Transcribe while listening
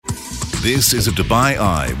This is a Dubai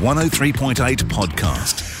Eye 103.8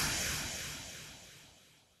 podcast.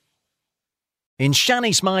 In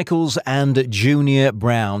Shanice Michaels and Junior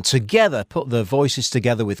Brown, together put their voices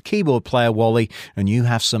together with keyboard player Wally, and you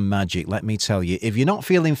have some magic, let me tell you. If you're not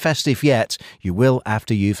feeling festive yet, you will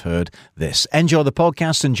after you've heard this. Enjoy the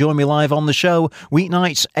podcast and join me live on the show,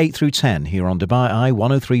 weeknights 8 through 10, here on Dubai Eye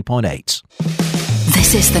 103.8.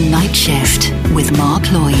 This is The Night Shift with Mark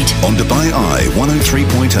Lloyd. On Dubai Eye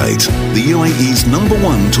 103.8, the UAE's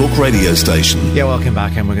 #1 talk radio station. Yeah, welcome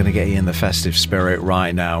back, and we're going to get you in the festive spirit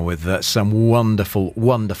right now with some wonderful,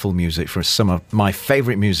 wonderful music for some of my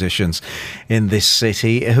favourite musicians in this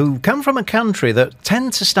city who come from a country that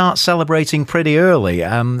tend to start celebrating pretty early.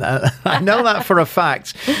 I know that for a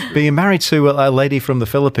fact. Being married to a lady from the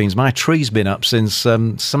Philippines, my tree's been up since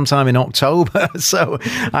sometime in October, so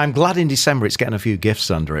I'm glad in December it's getting a few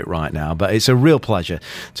gifts under it right now. But it's a real pleasure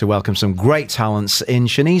to welcome some great talents in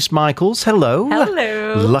Shanice Michaels. Hello.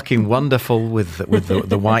 Hello. Looking wonderful with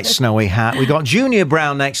the white snowy hat. We got Junior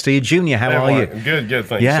Brown next to you. Junior, how are you? Good.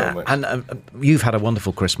 Thank you so much. And you've had a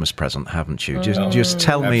wonderful Christmas present, haven't you? Just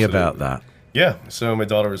tell me about that. Yeah, so my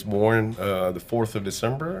daughter was born the 4th of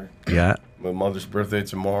December. Yeah. My mother's birthday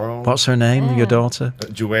tomorrow. What's her name, your daughter?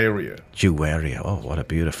 Juwaria. Juwaria. Oh, what a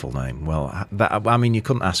beautiful name. Well, I mean, you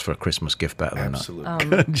couldn't ask for a Christmas gift better than Absolutely.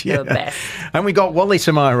 that. Good, yeah. The best. And we got Wally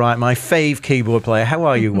to my right, my fave keyboard player. How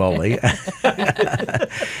are you, Wally?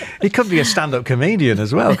 He could be a stand-up comedian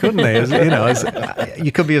as well, couldn't he?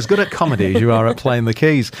 You could be as good at comedy as you are at playing the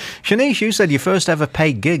keys. Shanice, you said your first ever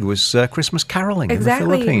paid gig was Christmas caroling in the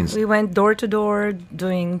Philippines. We went door to door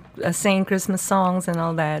doing saying Christmas songs and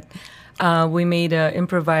all that. We made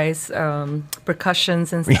improvised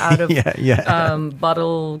percussions and out of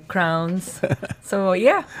bottle crowns. So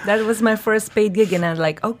that was my first paid gig, and I was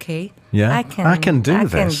like, okay, I can do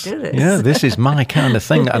this. Yeah, this is my kind of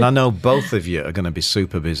thing. And I know both of you are going to be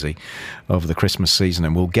super busy over the Christmas season,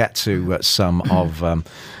 and we'll get to some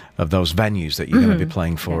of those venues that you're going to be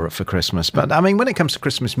playing for Christmas. But, I mean, when it comes to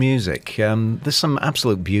Christmas music, there's some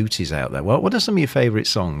absolute beauties out there. What are some of your favourite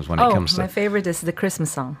songs when it comes to... my favourite is the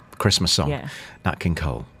Christmas song. Christmas song? Yeah. Nat King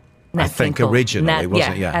Cole. Nat I think King Cole. originally,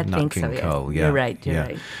 wasn't it? Yeah, I Nat think King so, Cole. Yeah. You're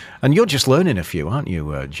right. And you're just learning a few, aren't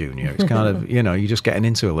you, Junior? It's kind of, you're just getting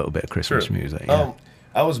into a little bit of Christmas music. Yeah.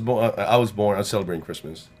 I was celebrating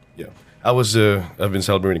Christmas. Yeah. I've been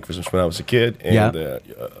celebrating Christmas when I was a kid, and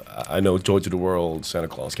I know Joy to the World, Santa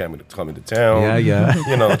Claus coming to town. Yeah.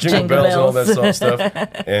 Jingle bells and all that sort of stuff.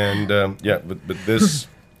 And but this,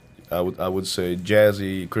 I would say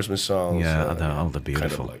jazzy Christmas songs. Yeah, they're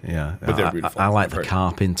beautiful. Kind of but they're beautiful. I like the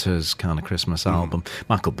Carpenters kind of Christmas album.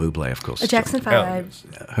 Michael Bublé, of course. Jackson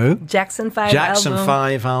 5. Who? Jackson 5 Jackson album.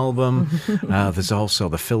 5 album. There's also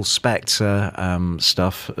the Phil Spector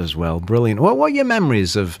stuff as well. Brilliant. What are your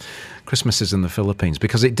memories of Christmases in the Philippines?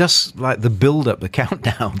 Because it does, like, the build-up, the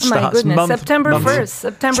countdown starts. My goodness, September 1st.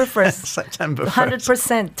 September 1st.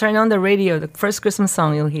 100%. Turn on the radio, the first Christmas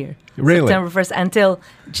song you'll hear. Really? September 1st until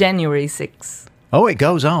January 6th. Oh, it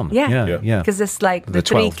goes on. Yeah. Because it's like the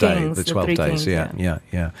 12 three kings. The 12 days, kings,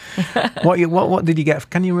 yeah. What did you get?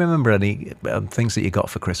 Can you remember any things that you got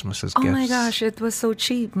for Christmas as gifts? Oh my gosh, it was so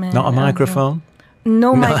cheap, man. Not a microphone?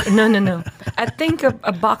 No. I think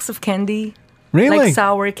a box of candy. Really? Like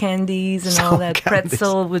sour candies and all that. Candies.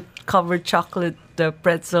 Pretzel with covered chocolate, the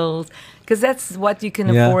pretzels. Because that's what you can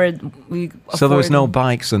afford. So there was no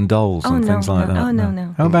bikes and dolls and things like that? Oh,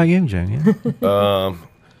 no. How about you, Junior? So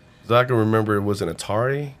I can remember it was an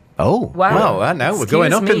Atari. Oh, wow. Well, now we're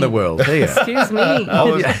going up in the world here. Excuse me. I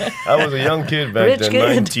was a young kid back Rich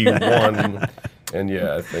then, kid. 91. And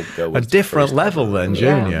I think that was a different level then,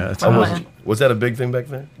 Junior. Was that a big thing back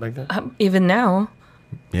then? Even now.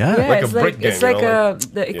 Yeah. Like it's a brick game. It's like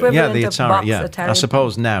the equivalent the of Atari, box Atari. I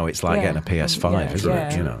suppose now it's like getting a PS5, isn't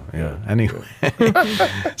it? Anyway,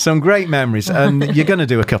 some great memories. And you're going to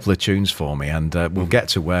do a couple of tunes for me, and we'll get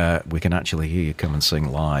to where we can actually hear you come and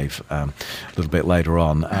sing live a little bit later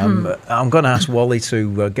on. I'm going to ask Wally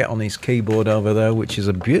to get on his keyboard over there, which is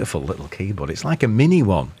a beautiful little keyboard. It's like a mini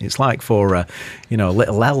one. It's like for a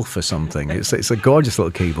little elf or something. It's a gorgeous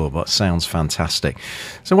little keyboard, but sounds fantastic.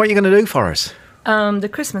 So what are you going to do for us? The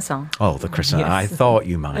Christmas song. Oh, the Christmas. Yes. I thought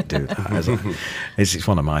you might do that. It's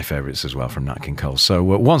one of my favourites as well from Nat King Cole. So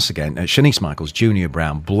once again, Shanice Michaels, Junior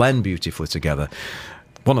Brown blend beautifully together.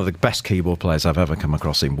 One of the best keyboard players I've ever come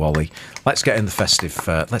across in Wally. Let's get in the festive.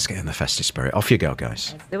 Spirit. Off you go,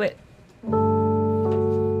 guys. Let's do it.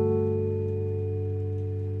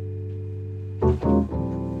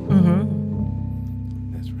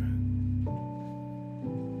 That's right.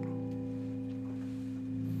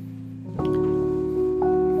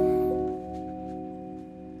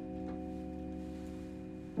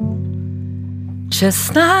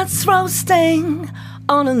 Chestnuts roasting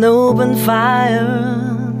on an open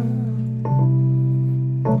fire.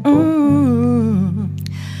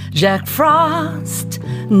 Jack Frost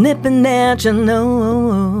nipping at your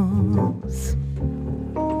nose.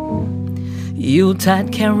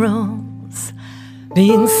 Yuletide carols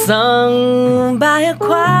being sung by a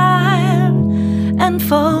choir, and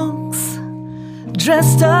folks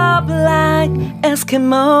dressed up like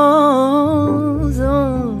Eskimos.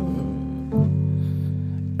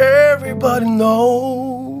 Everybody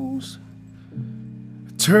knows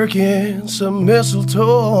turkey and some mistletoes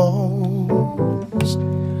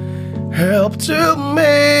help to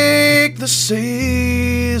make the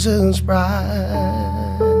seasons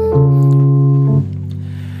bright.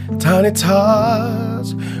 Tiny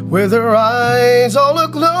tots with their eyes all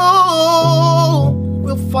aglow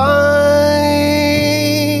will find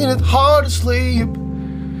it hard to sleep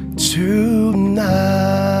tonight.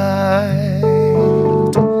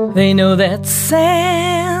 They know that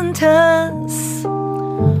Santa's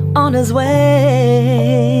on his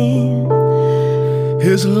way.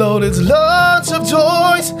 His loaded lots of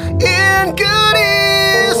toys and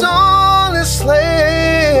goodies on his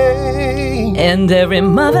sleigh. And every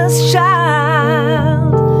mother's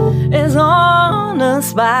child is on a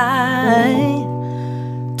spy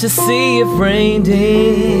to see if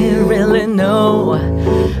reindeer really know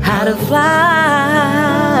how to fly.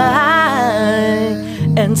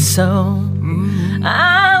 And so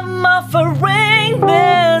I'm offering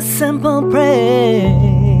this simple prayer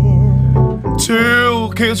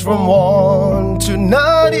to kids from 1 to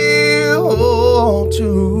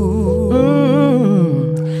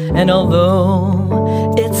 92. And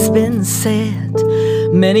although it's been said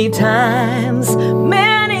many times,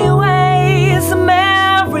 many ways,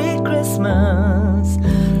 Merry Christmas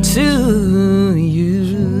to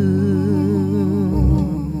you.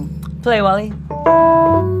 Play, Wally.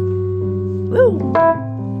 Woo.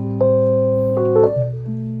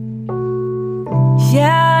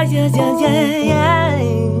 Yeah, yeah, yeah, yeah, yeah.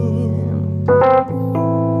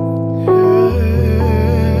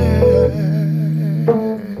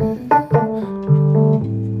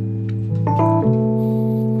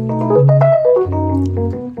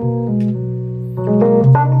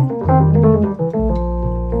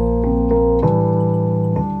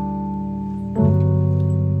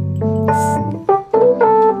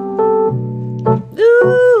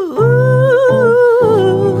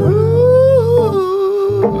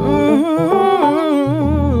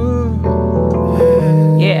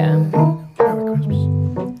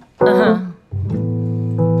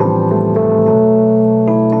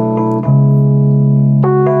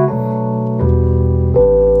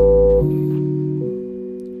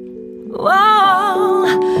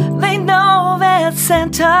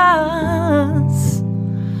 Santa's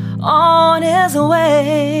on his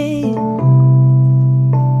way.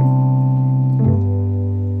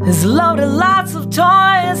 He's loaded lots of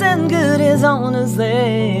toys and goodies on his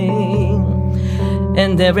way.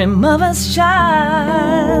 And every mother's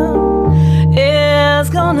child is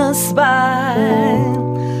gonna spy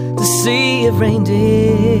to see if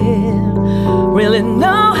reindeer really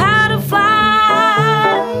know how to fly.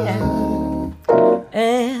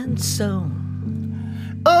 And so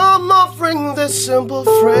I'm offering this simple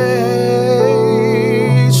phrase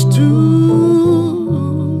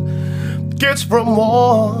to kids from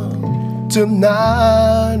 1 to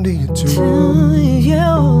 92. To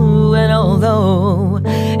you, and although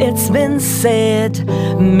it's been said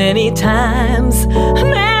many times,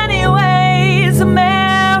 many ways,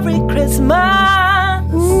 Merry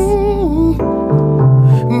Christmas.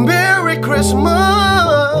 Merry Christmas.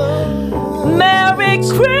 Merry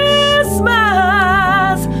Christmas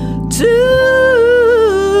to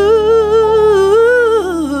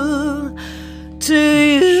you.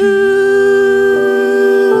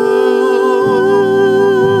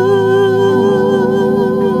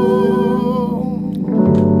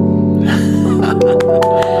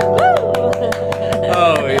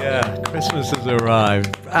 Oh yeah, Christmas has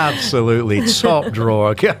arrived. Absolutely top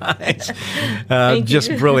drawer, guys.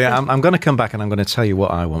 Just brilliant. I'm going to come back and I'm going to tell you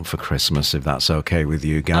what I want for Christmas, if that's okay with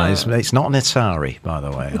you guys. It's not an Atari, by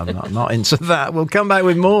the way. I'm not into that. We'll come back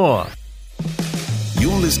with more.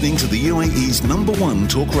 You're listening to the UAE's #1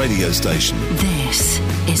 talk radio station. This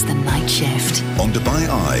is The Night Shift. On Dubai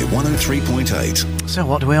Eye 103.8. So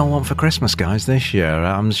what do we all want for Christmas, guys, this year?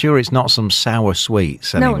 I'm sure it's not some sour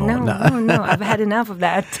sweets anymore. No. I've had enough of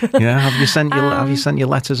that. Yeah, have you sent your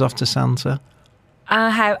letters off to Santa? I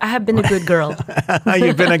have been a good girl.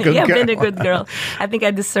 You've been a good girl. I've been a good girl. I think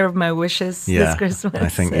I deserve my wishes this Christmas. I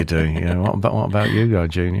think you do. Yeah. What about you,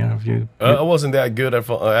 Junior? Have you? I wasn't that good at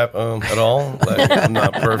all. Like, I'm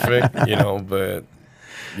not perfect, but.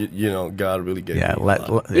 God really gave me a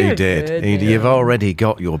lot. He did. Good, You've already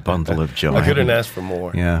got your bundle of joy. I couldn't ask for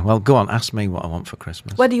more. Yeah. Well, go on. Ask me what I want for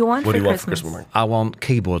Christmas. What do you want for Christmas? Mark? I want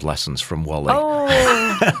keyboard lessons from Wally. Oh,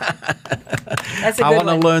 that's a good I want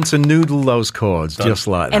to one. learn to noodle those chords just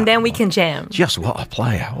like that. And then we can jam. Just what a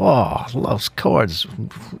player. Oh, those chords.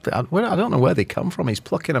 I don't know where they come from. He's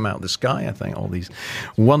plucking them out of the sky, I think, all these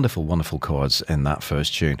wonderful, wonderful chords in that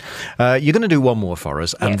first tune. You're going to do one more for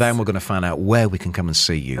us, and Yes. then we're going to find out where we can come and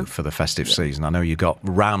see you for the festive season. I know you've got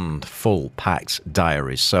rammed, full, packed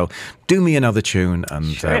diaries. So do me another tune, and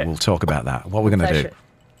Sure. we'll talk about that. What we're going to do.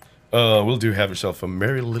 We'll do Have Yourself a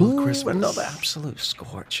Merry Little Christmas. Another absolute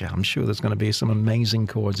scorcher. I'm sure there's going to be some amazing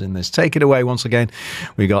chords in this. Take it away once again.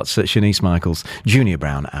 We got Shanice Michaels, Junior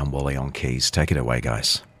Brown, and Wally on keys. Take it away,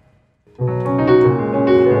 guys.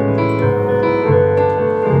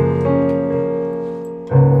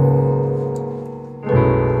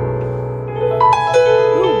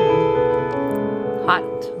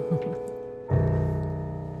 Hot.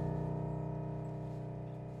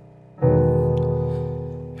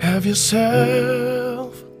 Have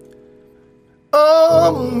yourself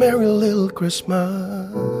a merry little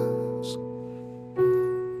Christmas.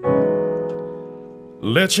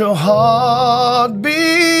 Let your heart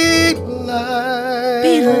be light.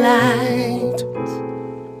 Be light.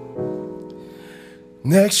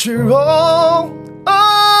 Next year all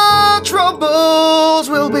our troubles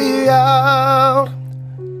will be out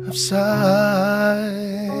of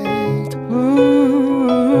sight.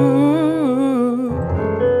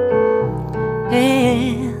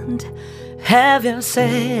 And have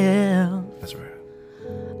yourself That's right.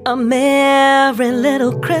 a merry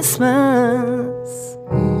little Christmas.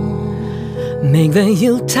 Make the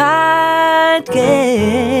Yuletide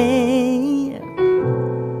gay.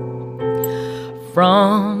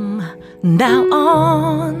 From now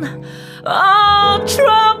on, all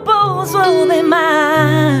troubles will be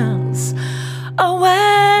miles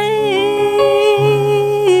away.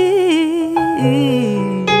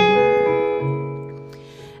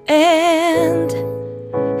 And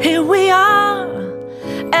here we are,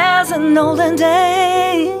 as in olden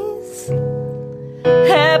days,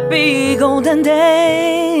 happy golden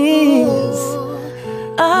days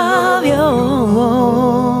of yore.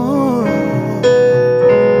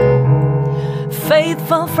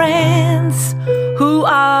 Faithful friends who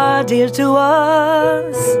are dear to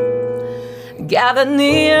us, gather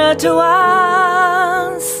near to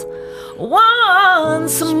us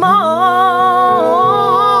once more.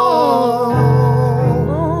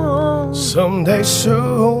 Someday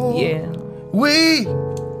soon, Yeah. we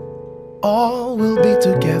all will be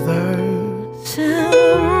together. Soon,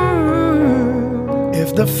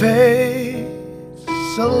 If the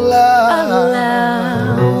fates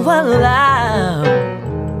allow. allow,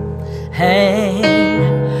 hang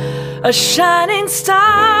a shining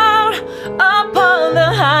star upon the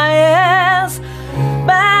highest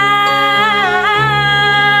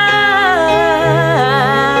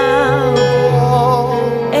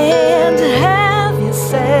bough, and have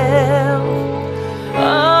yourself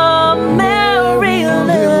a merry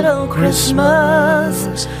little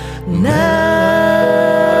Christmas now.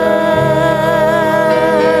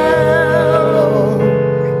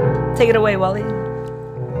 Take it away, Wally.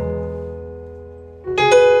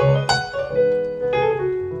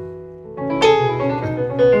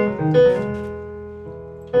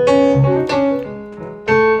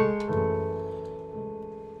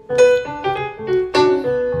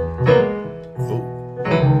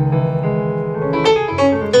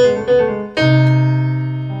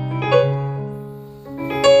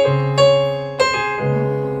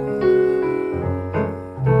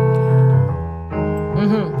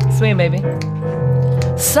 Swing, baby.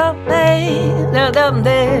 Someday, da dum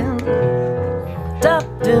dum, da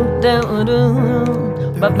dum dum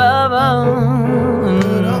dum, ba ba ba.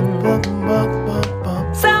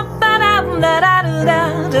 Somebody da da da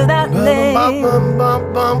da da da da da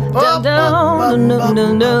da da.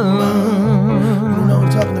 You know what I'm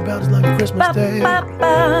talking about? It's like a Christmas day.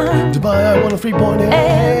 Dubai, I want a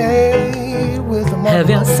 3.8 with a mom. Have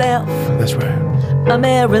yourself That's right. a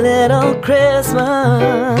merry little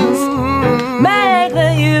Christmas. Make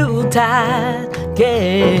the Yuletide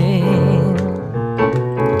gay.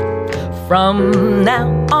 From now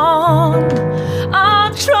on,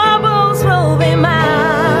 our troubles will be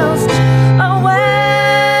miles away.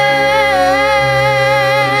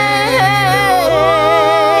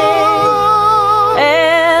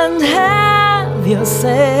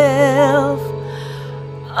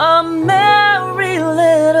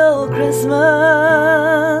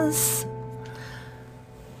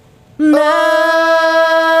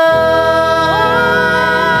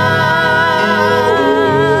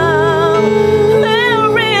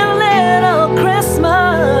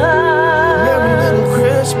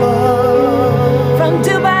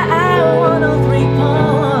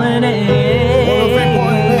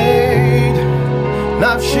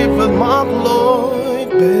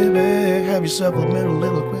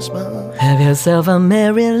 yourself a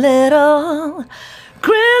merry little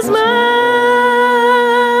Christmas.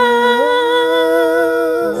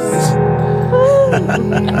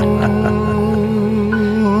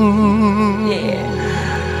 Yeah.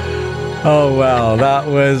 Oh, wow, that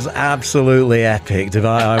was absolutely epic.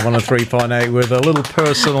 Dubai 103.8 with a little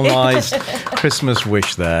personalised Christmas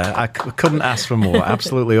wish there. I couldn't ask for more.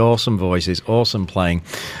 Absolutely awesome voices, awesome playing,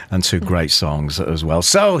 and 2 great songs as well.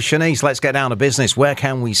 So, Shanice, let's get down to business. Where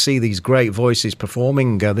can we see these great voices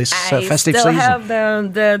performing this festive season? I still have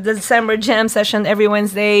the December Jam session every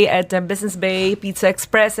Wednesday at Business Bay Pizza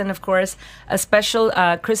Express, and of course, a special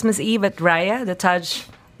Christmas Eve at Raya, the Taj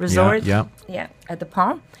Resort. Yeah, at the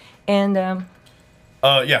Palm. And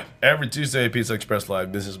every Tuesday Pizza Express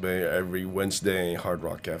Live, Business Bay. Every Wednesday Hard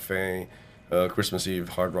Rock Cafe, Christmas Eve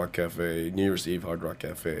Hard Rock Cafe, New Year's Eve Hard Rock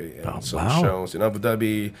Cafe, and some shows in Abu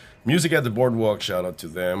Dhabi. Music at the Boardwalk, shout out to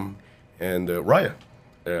them, and Raya.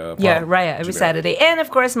 Raya every Saturday, and of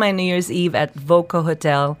course my New Year's Eve at Voco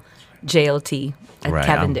Hotel, JLT. At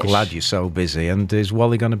Cavendish. I'm glad you're so busy. And is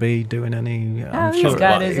Wally going to be doing any? He's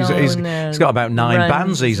got his own. He's got about 9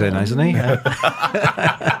 bands he's in, hasn't he?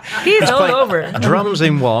 He's all over. Drums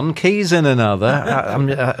in one, keys in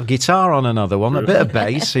another, guitar on another one, a bit of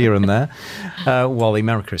bass here and there. Wally,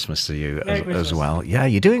 Merry Christmas to you as well. Yeah,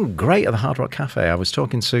 you're doing great at the Hard Rock Cafe. I was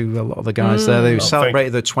talking to a lot of the guys there. They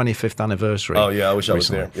celebrated the 25th anniversary. Oh yeah, I wish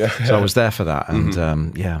recently. I was there. Yeah. So I was there for that, and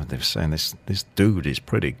they were saying this dude is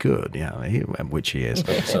pretty good. Yeah, which he is.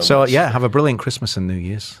 So have a brilliant Christmas and New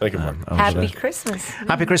Year's. Thank you, Mark. Happy Christmas.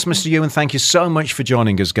 Happy Christmas to you, and thank you so much for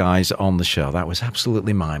joining us, guys, on the show. That was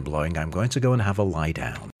absolutely mind-blowing. I'm going to go and have a lie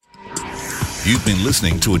down. You've been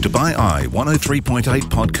listening to a Dubai Eye 103.8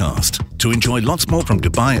 podcast. To enjoy lots more from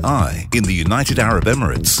Dubai Eye in the United Arab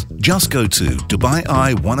Emirates, just go to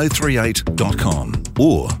DubaiEye1038.com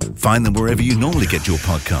or find them wherever you normally get your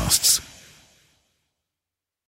podcasts.